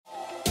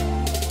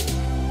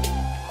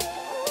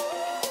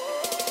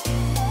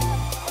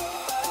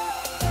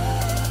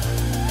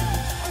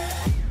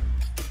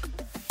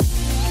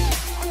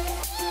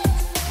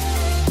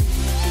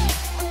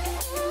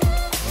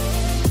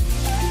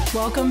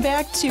Welcome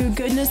back to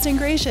Goodness and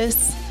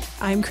Gracious.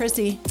 I'm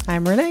Chrissy.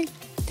 I'm Renee.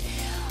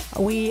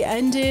 We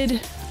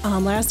ended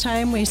last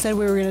time. We said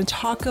we were going to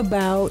talk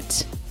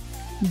about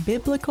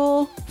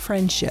biblical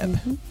friendship.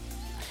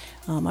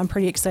 I'm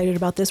pretty excited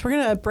about this. We're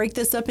going to break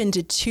this up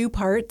into two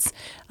parts.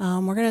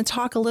 We're going to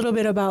talk a little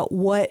bit about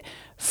what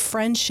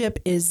friendship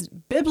is,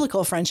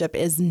 biblical friendship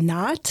is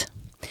not.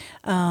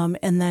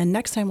 And then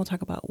next time we'll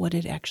talk about what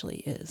it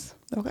actually is.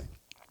 Okay.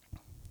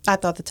 I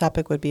thought the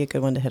topic would be a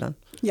good one to hit on.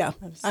 Yeah,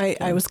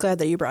 I was glad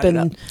that you brought it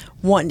up. Been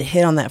wanting to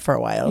hit on that for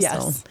a while.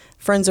 Yes. So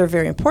friends are a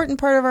very important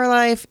part of our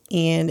life,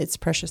 and it's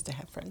precious to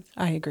have friends.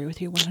 I agree with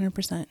you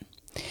 100%.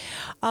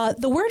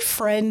 The word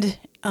friend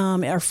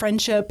or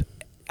friendship,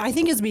 I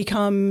think, has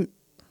become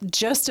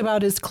just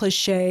about as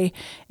cliche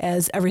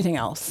as everything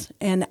else.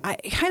 And I'm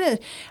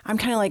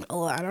kind of like,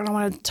 oh, I don't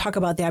want to talk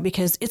about that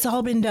because it's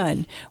all been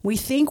done. We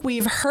think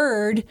we've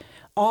heard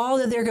all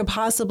that there could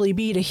possibly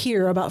be to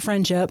hear about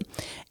friendship,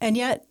 and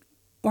yet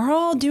we're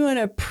all doing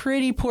a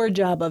pretty poor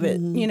job of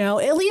it,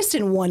 at least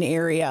in one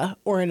area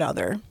or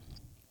another.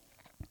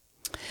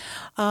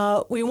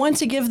 We want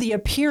to give the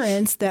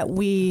appearance that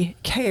we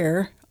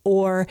care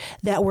or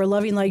that we're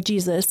loving like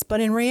Jesus, but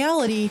in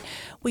reality,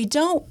 we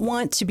don't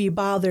want to be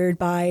bothered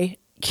by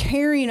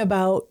caring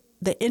about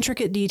the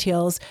intricate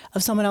details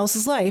of someone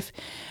else's life.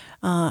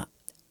 I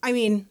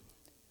mean,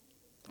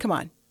 come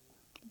on.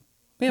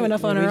 We have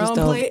enough on our own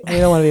plate. We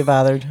don't want to be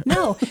bothered.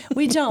 No,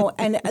 we don't.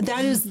 And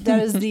that is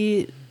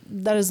the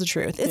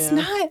truth. It's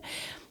not,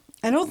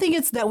 I don't think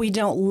it's that we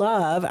don't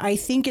love. I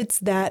think it's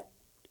that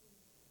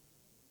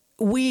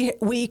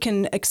we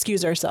can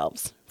excuse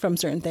ourselves from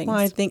certain things. Well,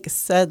 I think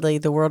sadly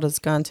the world has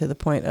gone to the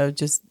point of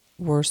just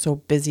we're so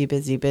busy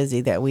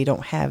that we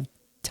don't have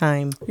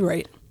time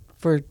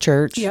for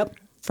church. Yep.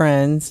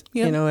 Friends,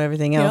 Yep.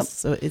 Everything else.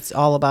 So it's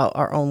all about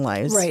our own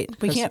lives. Right.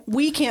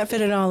 We can't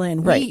fit it all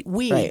in. Right.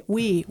 We, right.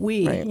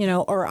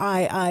 Or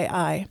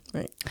I.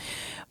 Right.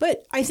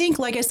 But I think,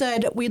 like I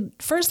said, we'd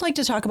first like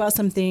to talk about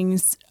some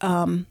things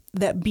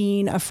that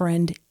being a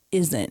friend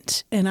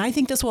isn't. And I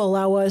think this will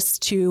allow us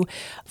to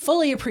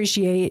fully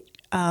appreciate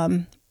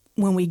when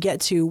we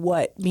get to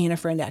what being a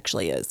friend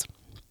actually is.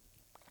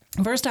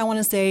 First, I want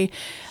to say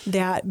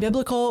that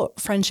biblical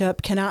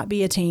friendship cannot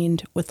be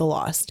attained with the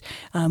lost.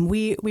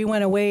 We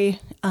went away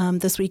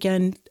this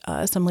weekend,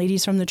 some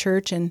ladies from the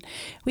church, and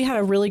we had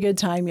a really good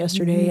time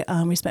yesterday.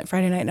 We spent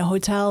Friday night in a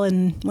hotel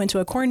and went to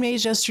a corn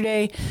maze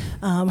yesterday.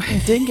 We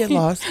didn't get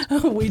lost.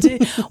 We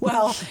did.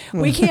 Well,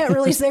 we can't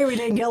really say we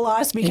didn't get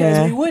lost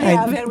because we would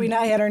have had we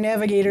not had our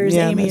navigators,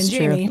 Amy and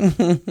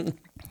Jamie.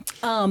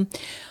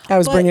 I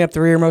was bringing up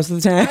the rear most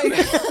of the time.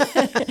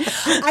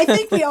 I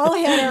think we all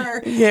had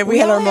our we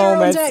had our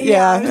moments. I was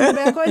in the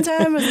back one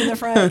time, I was in the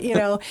front,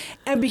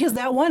 and because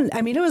that one,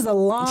 I mean, it was a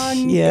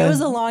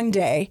long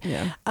day.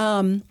 Yeah.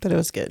 But it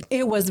was good.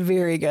 It was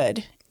very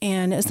good,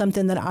 and it's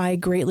something that I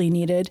greatly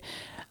needed.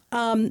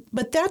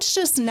 But that's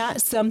just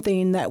not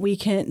something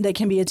that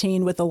can be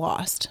attained with the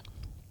lost.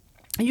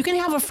 You can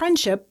have a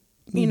friendship,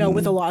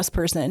 with a lost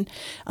person,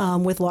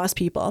 with lost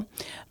people,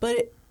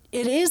 but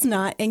it is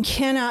not and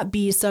cannot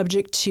be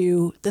subject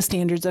to the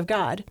standards of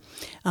God.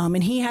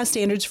 And he has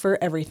standards for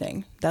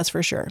everything. That's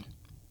for sure.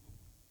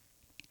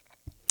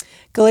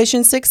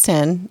 Galatians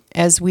 6:10,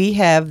 as we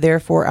have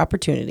therefore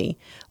opportunity,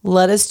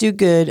 let us do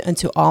good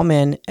unto all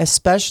men,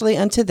 especially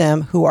unto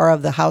them who are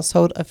of the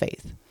household of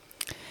faith.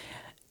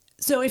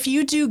 So if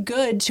you do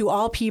good to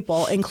all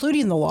people,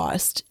 including the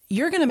lost,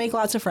 you're going to make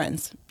lots of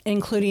friends,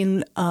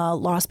 including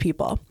lost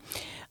people.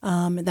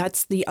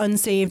 That's the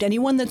unsaved.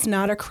 Anyone that's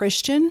not a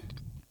Christian,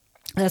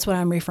 that's what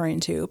I'm referring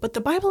to. But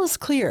the Bible is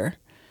clear.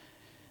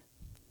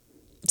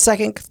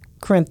 2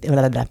 Corinthians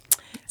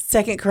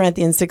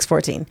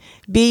 6:14.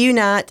 Be you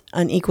not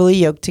unequally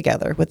yoked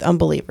together with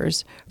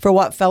unbelievers. For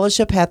what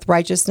fellowship hath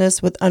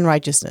righteousness with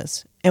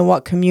unrighteousness? And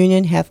what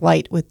communion hath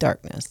light with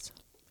darkness?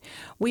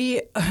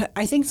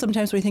 I think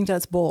sometimes we think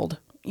that's bold.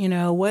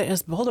 What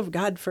is bold of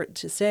God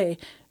to say,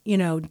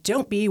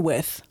 don't be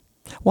with.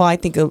 Well, I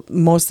think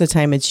most of the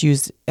time it's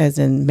used as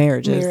in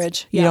marriages.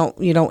 Marriage, yeah.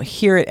 You don't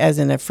hear it as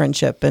in a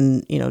friendship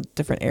in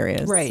different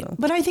areas. Right. So.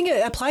 But I think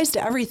it applies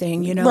to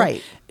everything.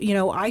 Right.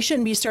 I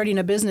shouldn't be starting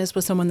a business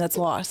with someone that's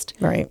lost.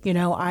 Right.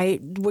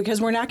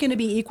 Because we're not going to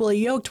be equally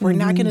yoked. We're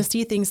not going to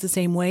see things the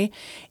same way,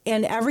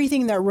 and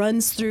everything that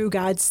runs through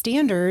God's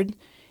standard,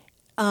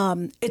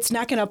 it's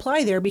not going to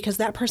apply there because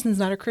that person's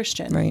not a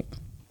Christian. Right.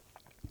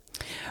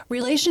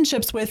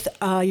 Relationships with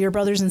your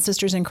brothers and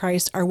sisters in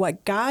Christ are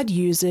what God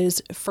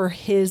uses for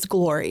his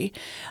glory.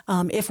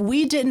 If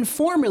we didn't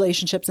form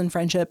relationships and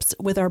friendships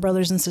with our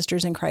brothers and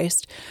sisters in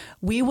Christ,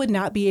 we would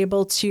not be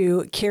able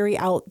to carry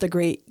out the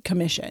Great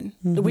Commission.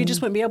 We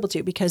just wouldn't be able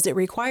to because it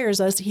requires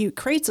us, he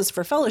creates us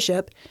for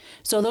fellowship.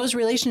 So those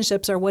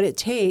relationships are what it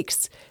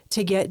takes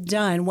to get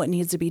done what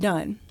needs to be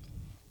done.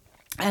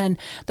 And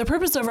the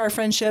purpose of our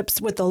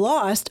friendships with the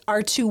lost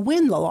are to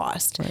win the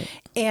lost. Right.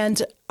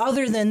 And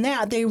other than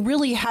that, they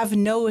really have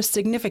no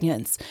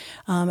significance.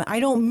 I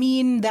don't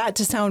mean that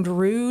to sound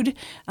rude.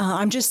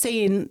 I'm just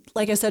saying,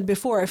 like I said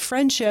before, a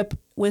friendship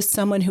with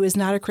someone who is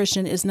not a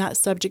Christian is not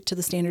subject to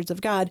the standards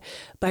of God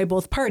by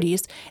both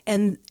parties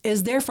and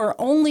is therefore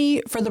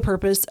only for the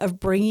purpose of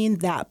bringing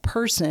that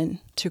person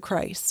to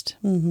Christ.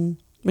 Well,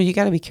 you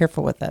got to be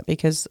careful with that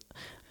because, I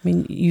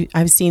mean,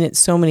 I've seen it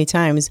so many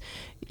times.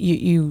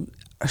 You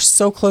are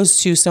so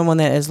close to someone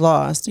that is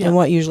lost, and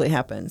what usually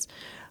happens?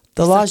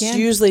 The lost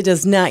usually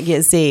does not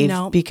get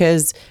saved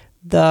because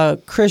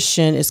the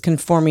Christian is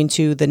conforming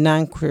to the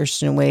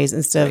non-Christian ways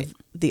instead of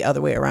the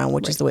other way around,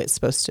 which is the way it's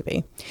supposed to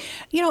be.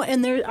 You know,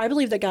 and I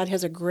believe that God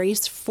has a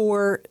grace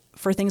for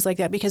things like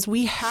that because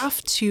we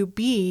have to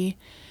be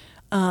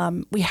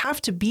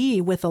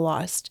with the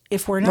lost.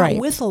 If we're not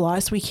with the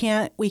lost, we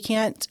can't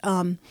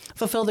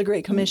fulfill the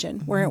Great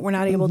Commission. We're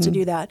not able to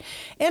do that.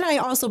 And I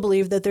also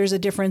believe that there's a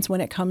difference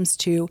when it comes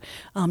to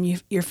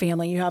your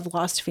family. You have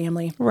lost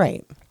family,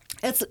 right?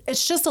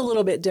 It's just a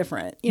little bit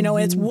different. You know,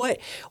 it's what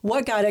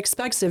God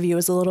expects of you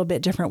is a little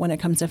bit different when it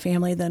comes to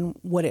family than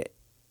what it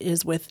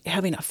is with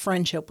having a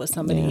friendship with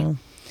somebody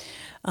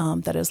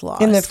that is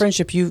lost. In that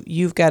friendship,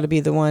 you've got to be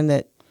the one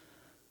that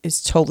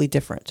is totally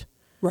different.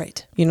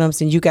 Right. You know what I'm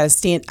saying? You got to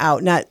stand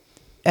out, not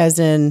as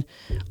in,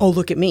 oh,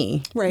 look at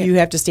me. Right. You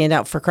have to stand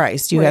out for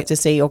Christ. You have to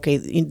say, okay,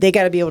 they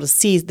got to be able to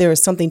see there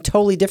is something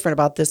totally different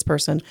about this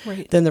person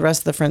than the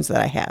rest of the friends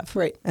that I have.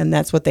 Right. And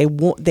that's what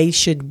they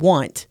should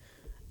want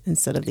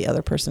instead of the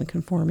other person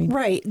conforming.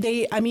 Right.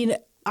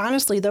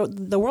 Honestly,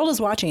 the world is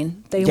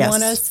watching. They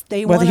want us.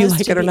 They whether want you us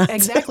like to it or be, not.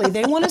 Exactly.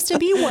 They want us to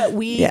be what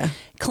we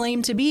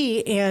claim to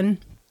be, and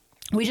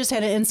we just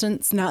had an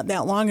instance not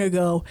that long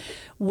ago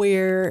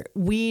where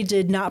we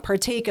did not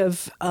partake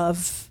of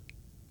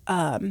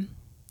an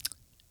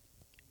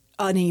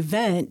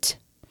event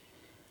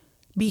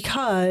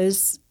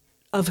because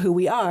of who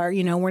we are.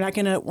 You know, we're not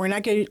going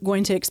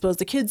to expose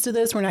the kids to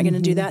this. We're not going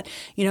to do that.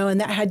 You know,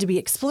 and that had to be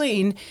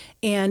explained.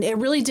 And it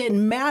really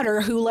didn't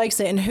matter who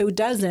likes it and who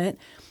doesn't.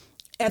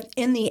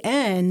 In the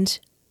end,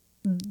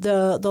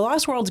 the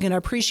lost world's going to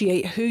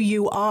appreciate who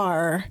you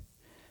are,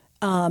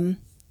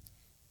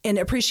 and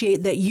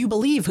appreciate that you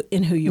believe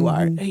in who you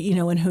are, you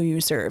know, and who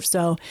you serve.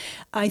 So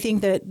I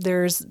think that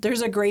there's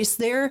a grace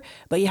there,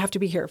 but you have to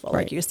be careful,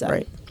 like you said.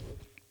 Right.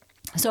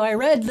 So I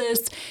read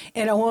this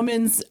in a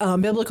woman's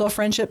biblical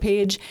friendship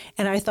page,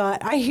 and I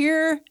thought, I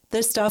hear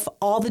this stuff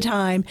all the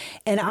time,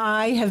 and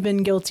I have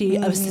been guilty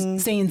of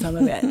saying some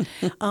of it.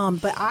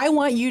 But I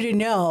want you to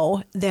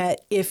know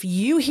that if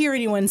you hear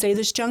anyone say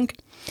this junk,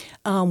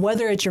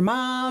 whether it's your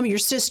mom, your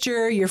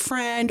sister, your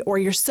friend, or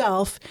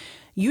yourself,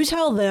 you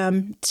tell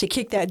them to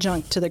kick that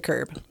junk to the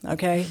curb,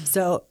 okay?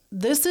 So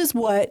this is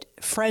what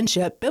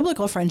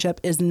biblical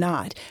friendship is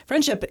not.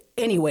 Friendship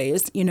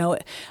anyways, you know,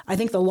 I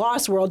think the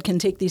lost world can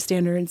take these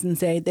standards and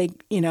say,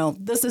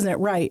 this isn't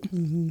right.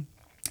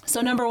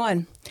 So number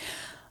one,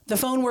 the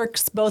phone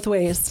works both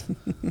ways.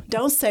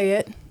 Don't say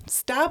it.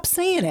 Stop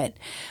saying it.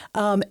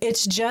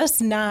 It's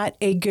just not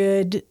a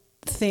good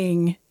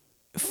thing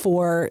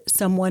for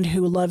someone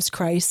who loves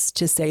Christ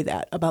to say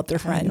that about their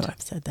friend. I know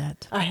I've said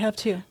that. I have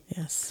too.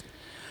 Yes.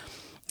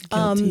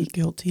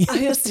 Guilty.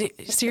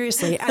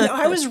 Seriously.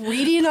 I was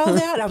reading all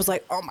that. I was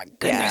like, oh my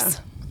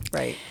goodness.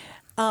 Yeah.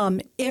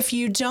 Right. If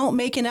you don't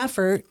make an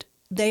effort,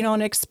 then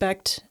don't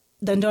expect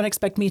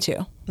me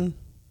to.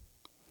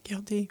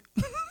 Guilty.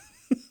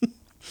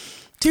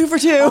 2 for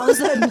 2. All of a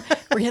sudden,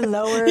 we're getting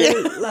lower.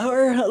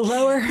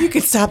 You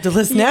can stop the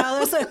list now. Yeah,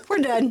 that's it. We're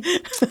done.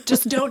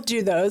 Just don't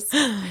do those.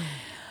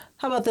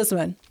 How about this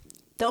one?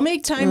 They'll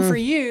make time for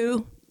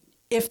you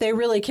if they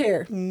really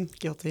care.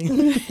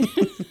 Guilty.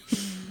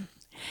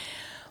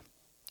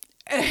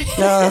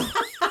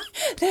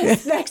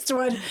 This next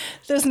one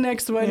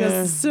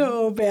is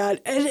so bad.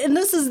 And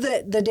this is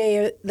the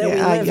day that we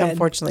live in.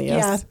 Unfortunately,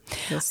 yes.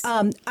 Yeah. Yes.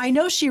 I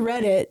know she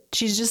read it.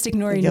 She's just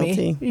ignoring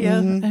guilty. me.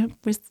 Yeah.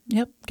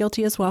 Yep.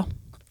 Guilty as well.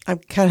 I'm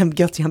kind of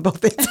guilty on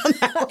both ends on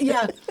that one.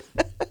 Yeah.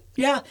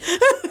 Yeah.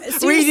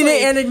 Reading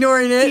it and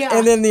ignoring it,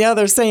 and then the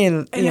other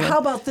saying. And how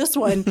about this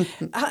one?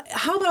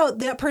 How about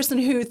that person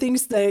who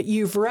thinks that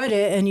you've read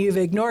it and you've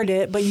ignored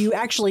it, but you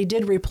actually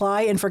did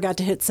reply and forgot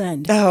to hit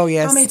send? Oh,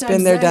 yes. How many times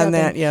been there, done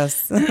that,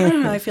 yes.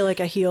 I feel like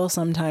I heal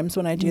sometimes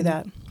when I do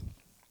that.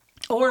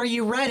 Or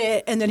you read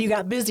it and then you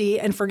got busy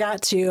and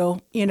forgot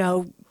to,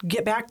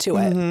 get back to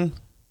it.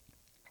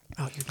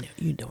 Oh,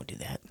 you don't do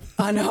that.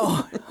 I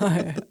know.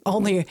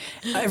 Only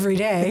every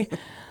day.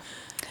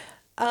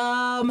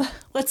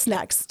 What's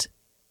next?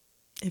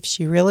 If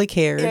she really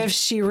cared.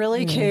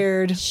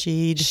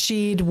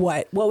 She'd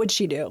what? What would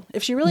she do?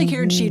 If she really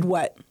cared, she'd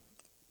what?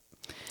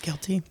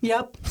 Guilty.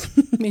 Yep.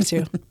 Me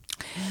too.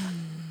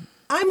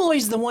 I'm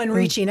always the one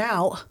reaching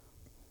out.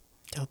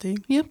 Guilty?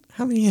 Yep.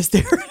 How many is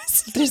there?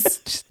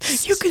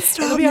 You can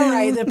stop. It'll be all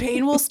right. The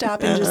pain will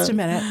stop in just a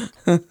minute.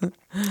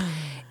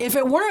 If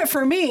it weren't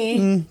for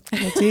me,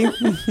 guilty.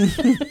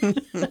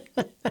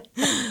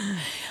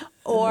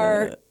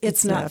 or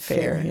it's not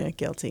fair. Yeah,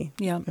 guilty.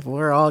 Yeah. If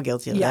we're all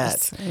guilty of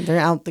Yes. that. I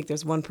don't think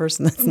there's one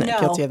person that's not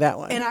guilty of that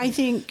one. And I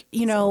think,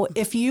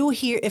 if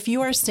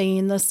you are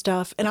saying this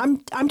stuff, and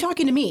I'm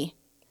talking to me.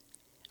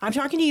 I'm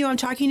talking to you, I'm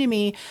talking to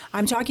me,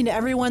 I'm talking to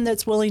everyone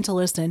that's willing to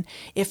listen.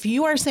 If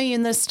you are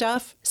saying this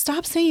stuff,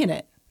 stop saying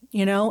it.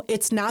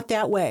 It's not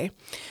that way.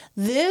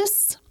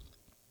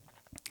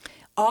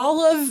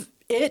 All of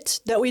it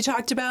that we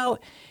talked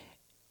about,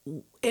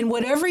 and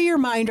whatever your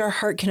mind or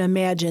heart can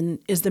imagine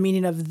is the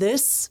meaning of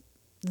this,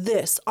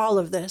 all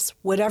of this,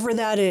 whatever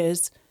that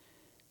is,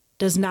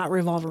 does not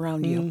revolve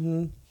around you.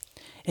 Mm-hmm.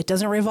 It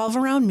doesn't revolve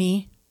around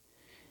me.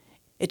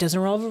 It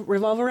doesn't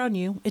revolve around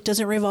you. It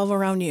doesn't revolve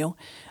around you.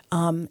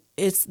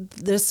 It's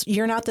this,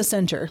 you're not the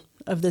center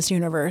of this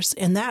universe.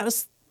 And that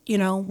was,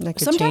 that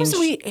could sometimes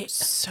change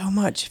so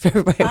much if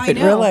everybody would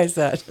realize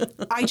that.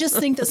 I just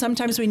think that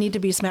sometimes we need to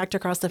be smacked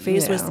across the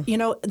face with,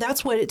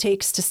 that's what it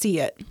takes to see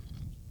it.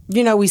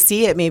 We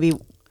see it, maybe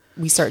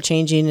we start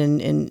changing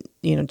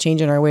and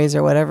changing our ways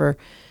or whatever.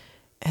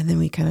 And then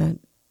we kind of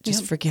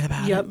just forget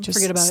about it. Just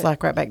forget about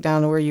slack right back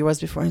down to where you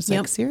was before. And it's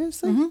like,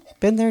 seriously? Mm-hmm.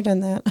 Been there,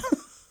 done that.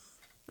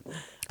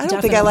 I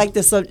don't think I like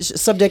this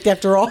subject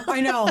after all.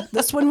 I know.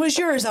 This one was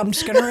yours. I'm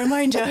just going to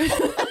remind you.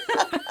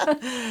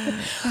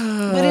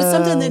 But it's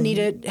something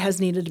that has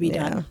needed to be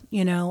done,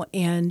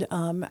 and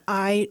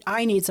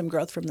I need some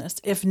growth from this.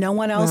 If no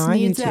one else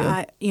needs it,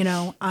 I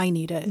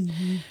need it.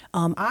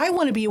 Mm-hmm. I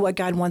want to be what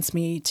God wants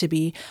me to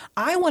be.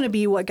 I want to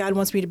be what God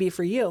wants me to be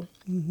for you.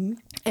 Mm-hmm.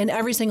 And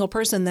every single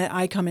person that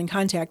I come in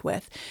contact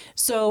with.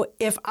 So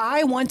if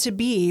I want to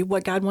be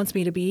what God wants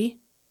me to be,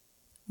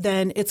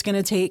 then it's going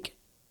to take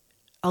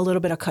a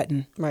little bit of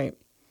cutting. Right.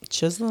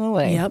 Chiseling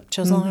away. Yep.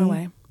 Chiseling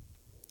away.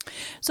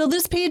 So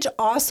this page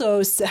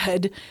also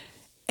said,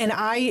 and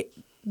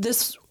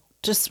this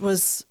just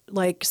was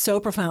like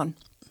so profound.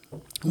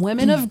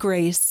 Women of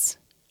grace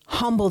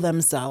humble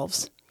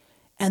themselves,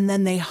 and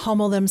then they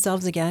humble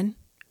themselves again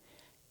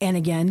and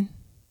again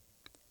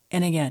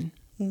and again.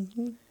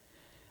 Mm-hmm.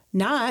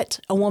 Not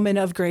a woman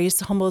of grace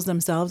humbles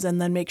themselves and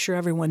then make sure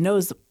everyone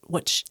knows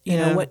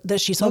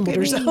that she's humbled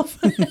herself.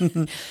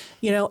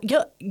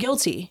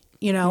 Guilty.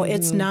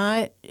 It's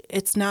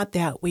not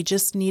that. We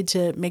just need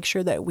to make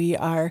sure that we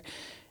are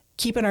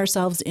keeping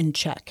ourselves in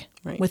check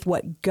with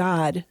what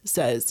God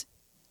says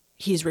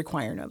He's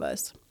requiring of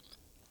us.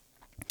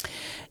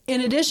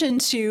 In addition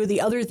to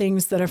the other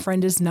things that a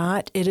friend is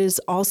not, it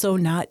is also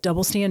not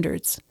double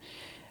standards.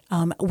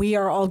 We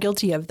are all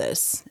guilty of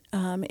this.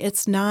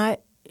 It's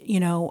not,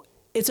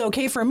 it's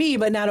okay for me,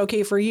 but not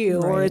okay for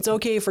you, or it's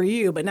okay for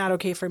you, but not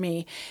okay for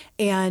me.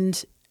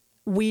 And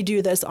we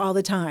do this all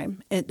the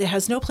time. It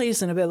has no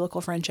place in a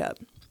biblical friendship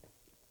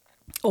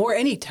or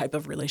any type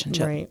of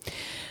relationship. Right.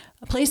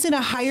 Placing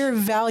a higher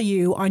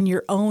value on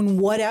your own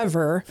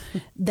whatever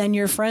than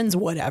your friend's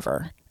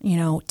whatever.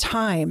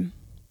 Time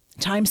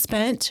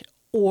spent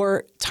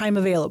or time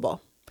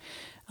available.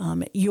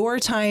 Your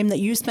time that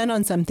you spend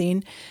on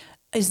something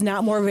is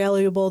not more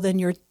valuable than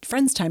your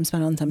friend's time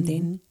spent on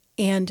something. Mm-hmm.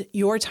 And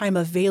your time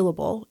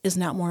available is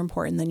not more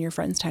important than your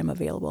friend's time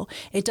available.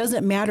 It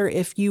doesn't matter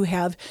if you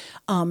have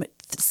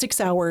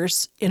 6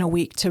 hours in a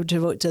week to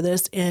devote to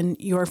this and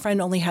your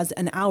friend only has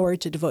an hour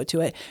to devote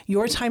to it.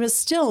 Your time is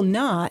still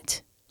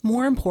not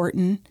more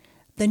important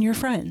than your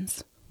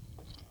friend's.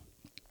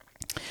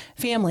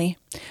 Family.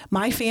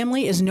 My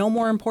family is no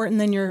more important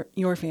than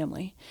your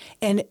family.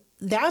 And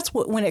that's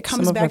what, when it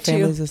comes back to... Some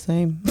of our family's the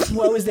same.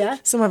 What was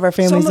that? Some of our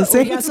family's the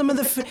same. Yeah, some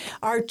of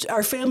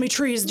our family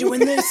tree is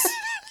doing this.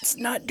 It's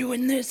not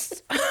doing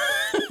this.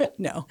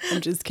 No,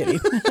 I'm just kidding.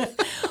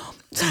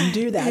 Don't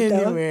do that,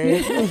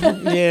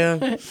 though.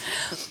 Yeah.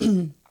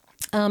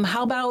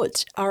 How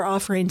about our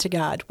offering to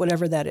God,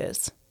 whatever that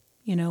is?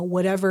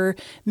 Whatever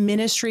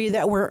ministry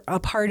that we're a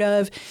part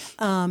of,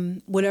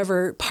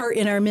 whatever part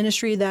in our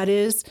ministry that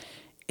is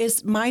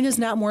mine is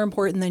not more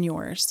important than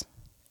yours.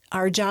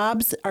 Our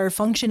jobs, our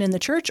function in the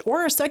church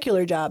or a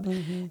secular job,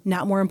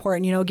 not more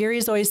important.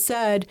 Gary's always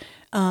said,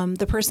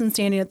 the person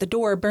standing at the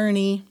door,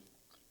 Bernie,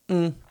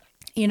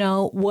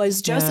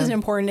 was just as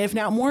important, if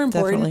not more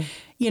important,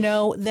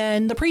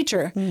 than the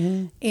preacher.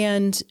 Mm-hmm.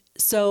 And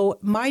so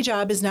my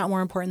job is not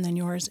more important than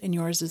yours, and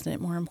yours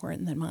isn't more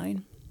important than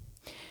mine.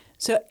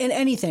 So in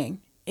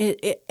anything,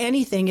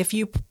 if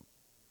you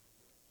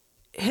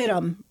hit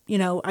them,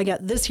 I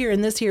got this here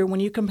and this here, when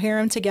you compare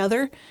them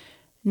together,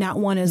 not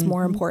one is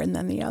more important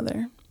than the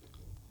other.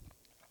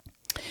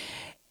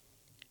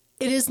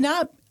 It is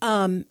not,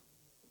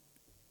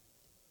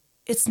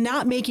 it's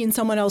not making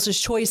someone else's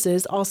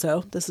choices.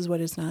 Also, this is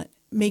what it's not: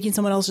 making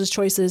someone else's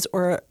choices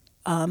or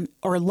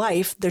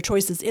life, their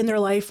choices in their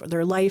life or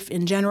their life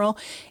in general,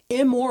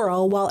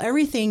 immoral, while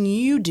everything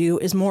you do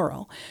is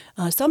moral.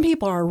 Some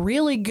people are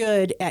really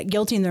good at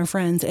guilting their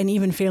friends and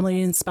even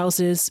family and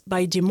spouses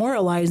by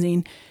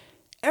demoralizing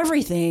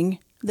everything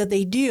that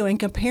they do and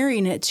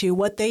comparing it to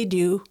what they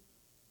do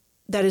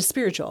that is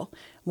spiritual.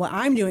 What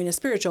I'm doing is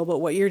spiritual, but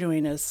what you're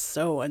doing is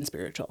so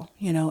unspiritual.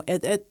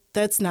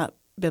 That's not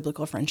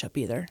biblical friendship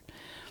either.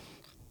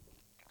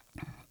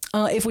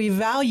 if we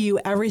value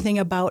everything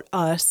about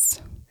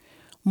us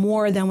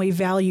more than we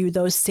value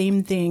those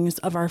same things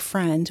of our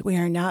friend, we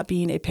are not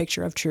being a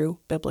picture of true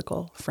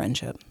biblical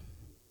friendship.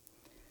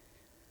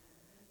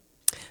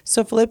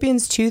 So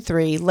Philippians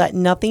 2:3, let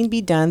nothing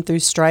be done through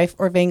strife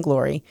or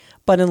vainglory,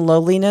 but in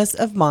lowliness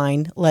of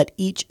mind, let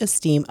each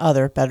esteem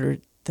other better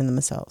than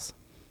themselves.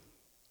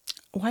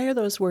 Why are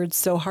those words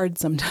so hard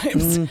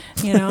sometimes?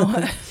 You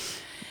know?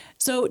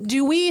 So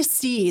do we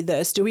see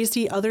this? Do we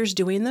see others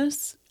doing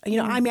this? You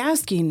know, I'm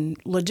asking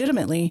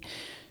legitimately,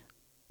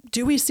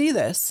 do we see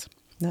this?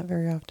 Not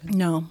very often.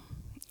 No.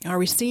 Are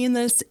we seeing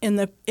this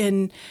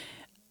from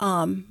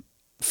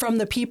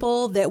the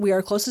people that we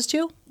are closest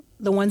to?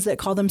 The ones that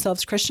call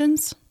themselves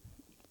Christians?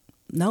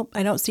 Nope,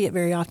 I don't see it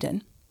very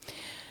often.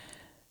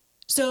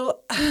 So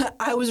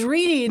I was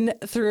reading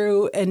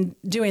through and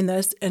doing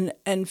this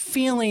and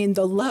feeling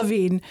the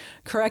loving,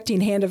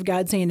 correcting hand of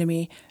God saying to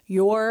me,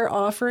 your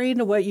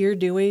offering, what you're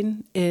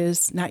doing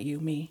is not you,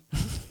 me.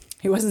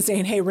 He wasn't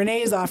saying, hey,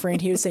 Renee's offering.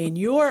 He was saying,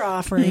 your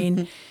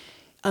offering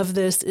of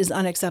this is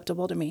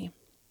unacceptable to me.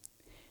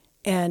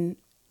 And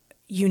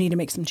you need to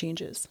make some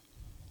changes.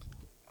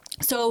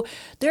 So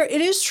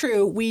it is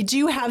true. We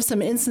do have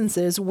some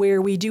instances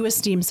where we do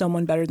esteem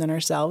someone better than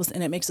ourselves,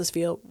 and it makes us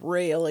feel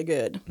really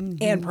good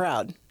and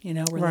proud. You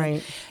know, we're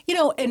like, you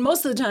know, and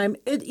most of the time,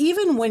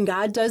 even when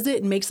God does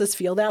it and makes us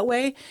feel that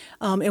way,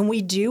 and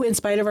we do, in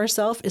spite of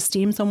ourselves,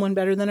 esteem someone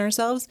better than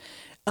ourselves,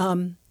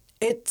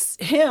 it's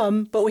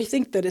him, but we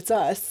think that it's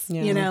us,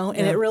 you know,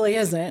 and it really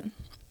isn't.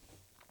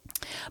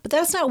 But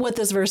that's not what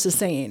this verse is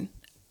saying.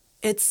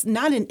 It's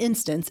not an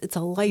instance, it's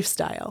a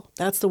lifestyle.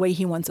 That's the way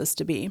he wants us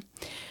to be.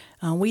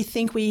 We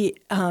think we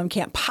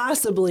can't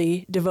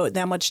possibly devote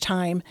that much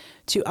time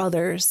to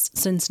others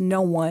since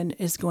no one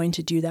is going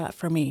to do that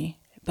for me.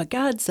 But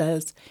God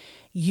says,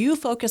 you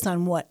focus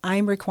on what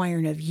I'm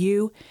requiring of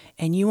you,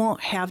 and you won't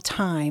have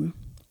time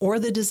or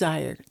the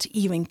desire to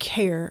even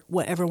care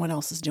what everyone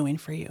else is doing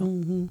for you.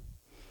 Mm-hmm.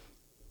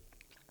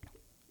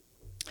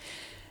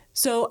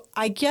 So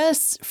I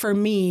guess for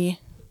me,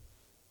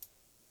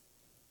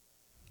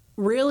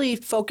 really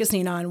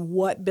focusing on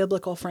what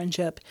biblical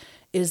friendship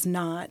is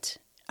not,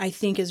 I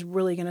think is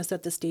really going to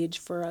set the stage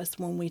for us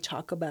when we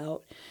talk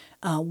about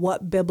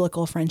what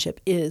biblical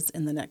friendship is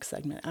in the next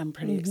segment. I'm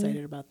pretty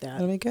excited about that.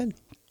 That'll be good.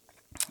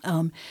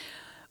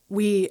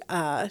 We,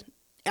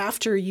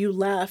 after you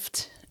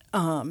left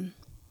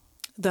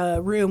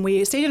the room,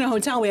 we stayed in a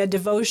hotel. We had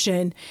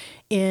devotion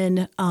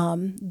in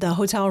the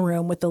hotel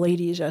room with the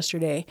ladies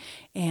yesterday.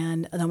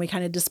 And then we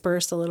kind of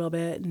dispersed a little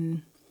bit,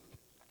 and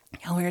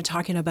we were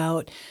talking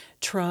about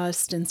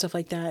trust and stuff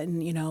like that.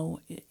 And, you know,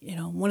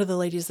 one of the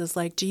ladies is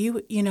like,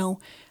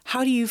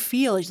 how do you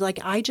feel? She's like,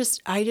 I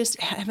just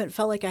haven't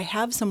felt like I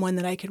have someone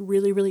that I could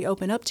really, really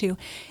open up to.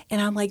 And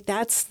I'm like,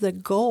 that's the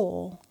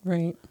goal.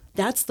 Right.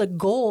 That's the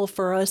goal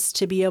for us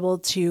to be able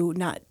to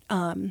not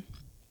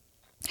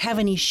have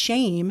any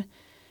shame.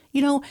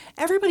 You know,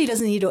 everybody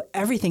doesn't need to know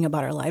everything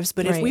about our lives,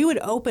 but if we would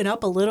open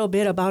up a little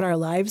bit about our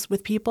lives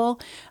with people,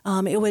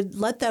 it would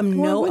let them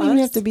know us. It wouldn't even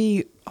have to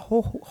be a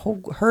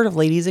whole herd of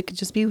ladies. It could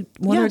just be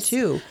one or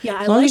two.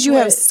 Yeah, as long as you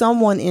have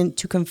someone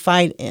to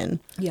confide in.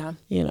 Yeah.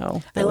 You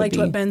know. I liked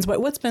what's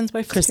Ben's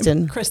wife?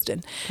 Kristen.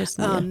 Kristen.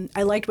 Yeah.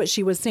 I liked what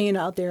she was saying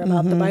out there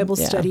about the Bible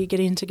study,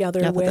 getting together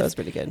with. That was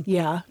pretty good.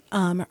 Yeah.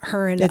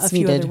 Her and It's a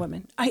few needed. other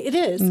women. It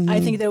is. I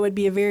think that would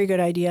be a very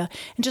good idea.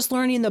 And just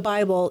learning the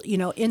Bible,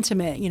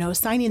 intimate,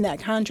 signing that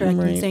contract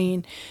and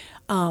saying,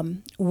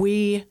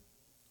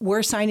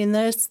 we're signing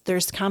this.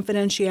 There's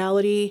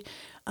confidentiality.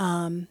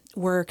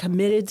 We're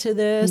committed to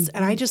this.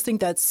 And I just think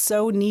that's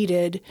so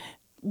needed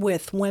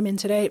with women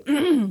today.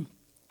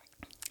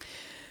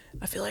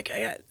 I feel like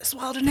I got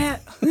swallowed a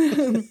gnat.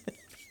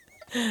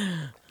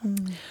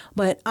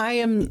 But I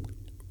am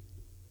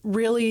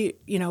really,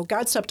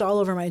 God stepped all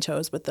over my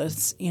toes with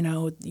this.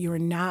 Your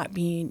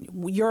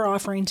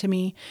offering to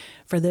me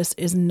for this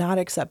is not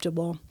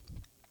acceptable.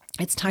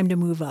 It's time to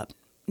move up.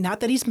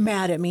 Not that he's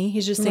mad at me.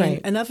 He's just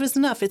saying enough is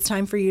enough. It's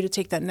time for you to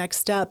take that next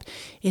step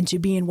into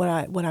being what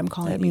I'm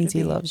calling you to be. That means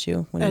he loves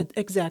you.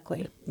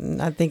 Exactly.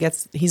 I think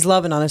he's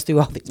loving on us through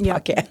all these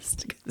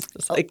podcasts.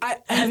 It's like,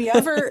 have you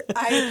ever?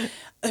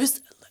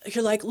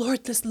 You're like,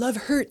 Lord, this love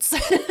hurts.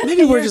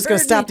 Maybe we're just going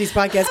to stop these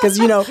podcasts because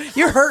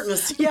you're hurting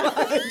us too much.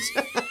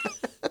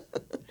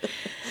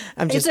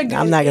 I'm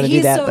not going to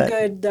do that. He's so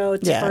good though,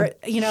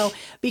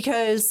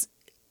 because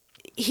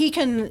he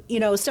can,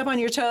 step on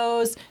your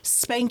toes,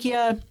 spank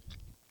you,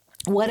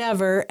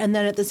 whatever, and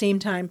then at the same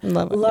time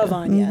love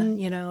on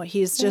you.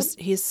 He's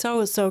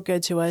so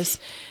good to us.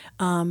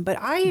 But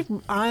I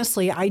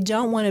honestly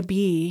don't want to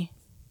be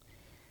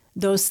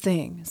those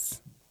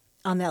things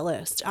on that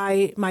list.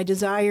 My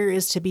desire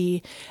is to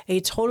be a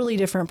totally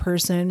different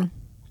person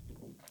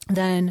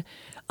than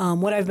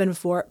what I've been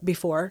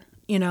before.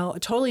 A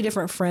totally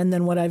different friend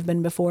than what I've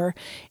been before,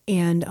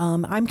 and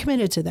I'm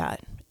committed to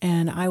that.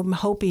 And I'm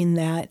hoping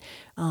that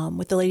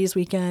with the ladies'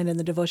 weekend and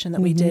the devotion that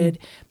we did,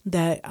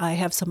 that I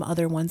have some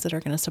other ones that are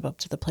going to step up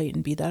to the plate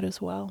and be that as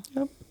well.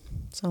 Yep.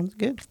 Sounds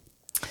good.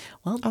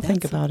 Well, I'll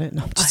think about it.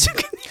 No, I'm just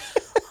joking.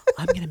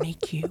 I'm going to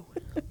make you.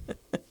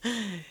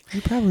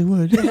 You probably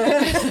would.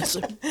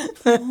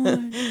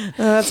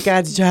 That's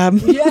God's job.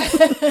 Yeah.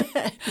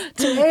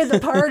 Today, the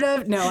part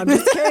of, no, I'm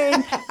just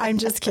kidding. I'm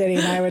just kidding.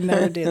 I would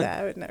never do that.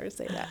 I would never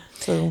say that.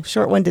 So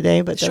short one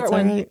today, but Short that's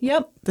one. all right.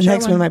 Yep. The Short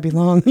next one might be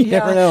long. You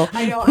never know.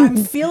 I know. I'm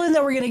feeling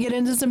that we're going to get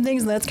into some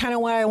things, and that's kind of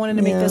why I wanted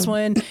to make this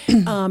one,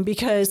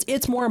 because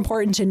it's more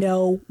important to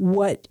know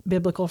what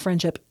biblical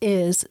friendship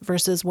is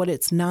versus what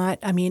it's not.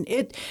 I mean,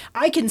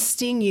 I can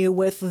sting you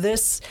with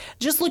this.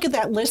 Just look at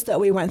that list that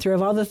we went through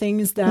of all the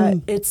things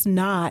that it's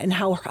not and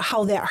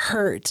how that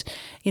hurt.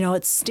 You know,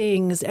 it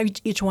stings.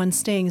 Each one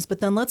stings. But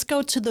then let's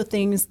go to the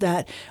things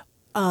that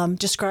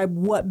describe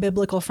what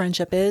biblical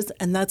friendship is,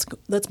 and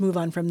let's move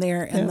on from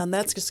there, and then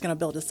that's just going to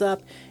build us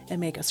up and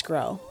make us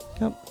grow.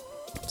 Yep.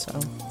 So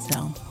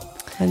So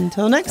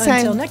until next time.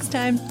 until next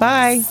time.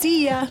 Bye.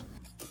 See ya.